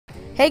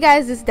Hey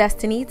guys, it's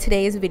Destiny.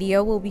 Today's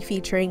video will be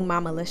featuring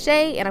Mama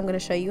Lashae, and I'm going to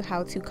show you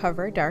how to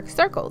cover dark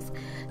circles.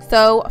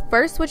 So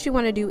first, what you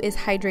want to do is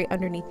hydrate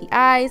underneath the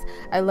eyes.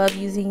 I love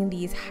using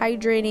these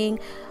hydrating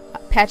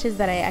patches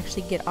that I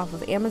actually get off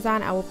of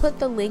Amazon. I will put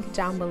the link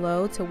down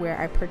below to where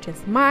I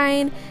purchased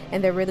mine,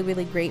 and they're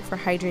really great for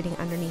hydrating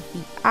underneath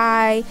the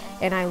eye.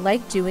 And I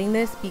like doing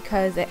this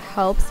because it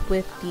helps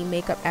with the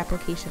makeup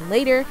application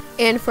later.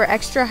 And for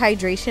extra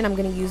hydration, I'm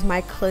going to use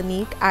my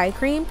Clinique eye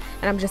cream,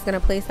 and I'm just going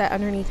to place that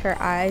underneath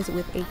her eyes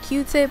with a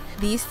Q-tip.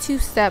 These two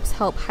steps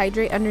help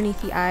hydrate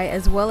underneath the eye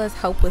as well as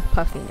help with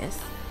puffiness.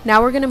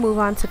 Now we're going to move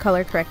on to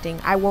color correcting.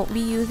 I won't be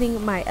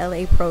using my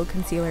LA Pro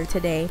concealer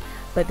today,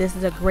 but this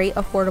is a great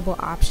affordable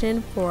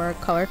option for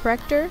color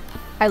corrector.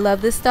 I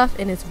love this stuff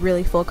and it's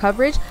really full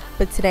coverage,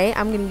 but today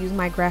I'm going to use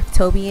my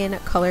Graftobian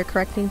color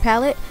correcting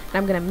palette, and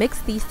I'm going to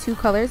mix these two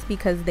colors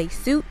because they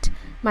suit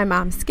my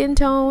mom's skin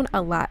tone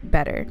a lot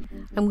better.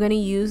 I'm going to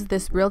use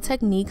this Real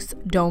Techniques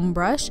dome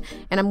brush,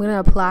 and I'm going to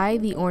apply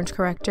the orange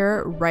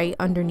corrector right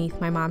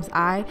underneath my mom's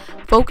eye,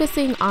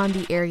 focusing on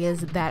the areas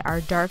that are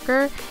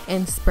darker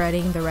and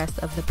spreading the rest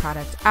of the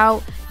product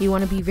out. You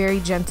want to be very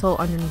gentle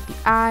underneath the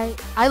eye.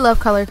 I love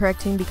color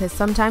correcting because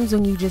sometimes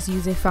when you just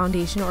use a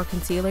foundation or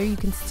concealer, you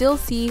can still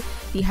see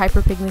the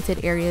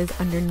hyperpigmented areas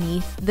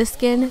underneath the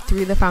skin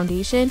through the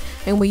foundation,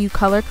 and when you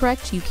color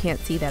correct, you can't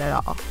see that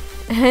at all.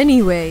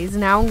 Anyways,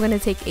 now I'm going to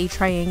take a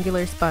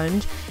triangular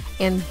sponge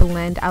and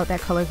blend out that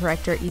color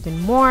corrector even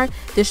more.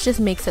 This just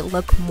makes it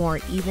look more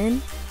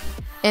even,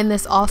 and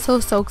this also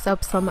soaks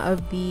up some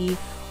of the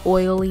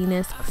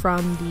oiliness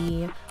from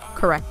the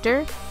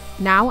corrector.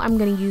 Now I'm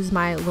going to use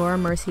my Laura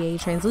Mercier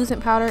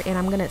translucent powder, and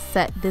I'm going to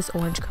set this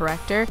orange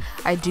corrector.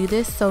 I do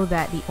this so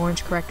that the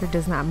orange corrector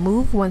does not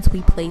move once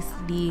we place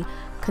the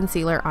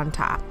concealer on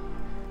top.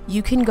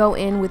 You can go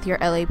in with your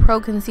LA Pro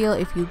conceal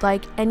if you'd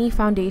like, any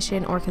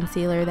foundation or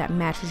concealer that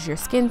matches your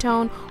skin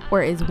tone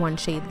or is one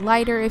shade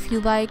lighter if you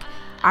like.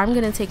 I'm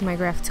going to take my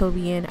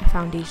Graftobian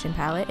foundation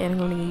palette, and I'm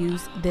going to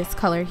use this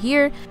color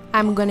here.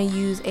 I'm going to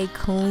use a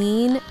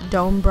clean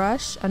dome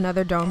brush,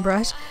 another dome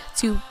brush,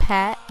 to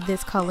pat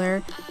this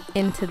color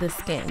into the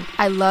skin.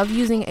 I love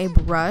using a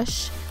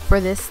brush for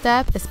this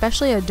step,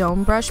 especially a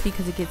dome brush,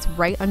 because it gets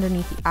right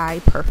underneath the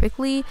eye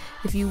perfectly.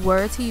 If you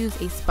were to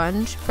use a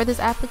sponge for this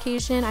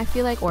application, I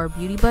feel like, or a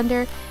beauty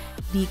blender,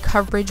 the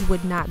coverage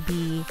would not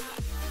be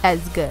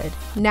as good.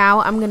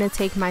 Now I'm going to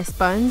take my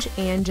sponge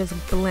and just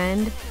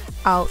blend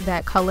out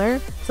that color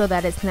so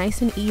that it's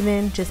nice and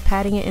even, just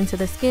patting it into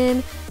the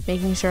skin,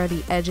 making sure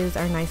the edges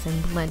are nice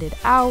and blended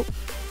out.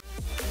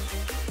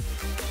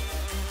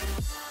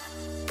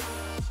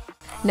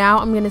 Now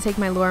I'm going to take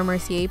my Laura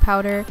Mercier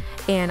powder,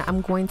 and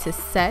I'm going to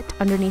set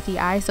underneath the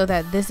eye so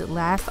that this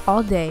lasts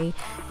all day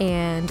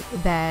and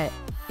that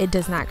it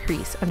does not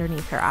crease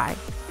underneath her eye.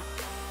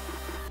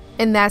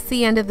 And that's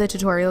the end of the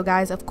tutorial,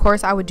 guys. Of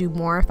course, I would do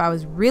more if I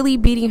was really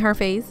beating her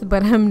face,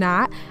 but I'm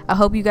not. I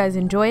hope you guys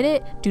enjoyed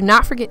it. Do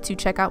not forget to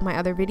check out my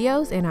other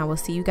videos, and I will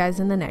see you guys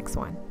in the next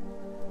one.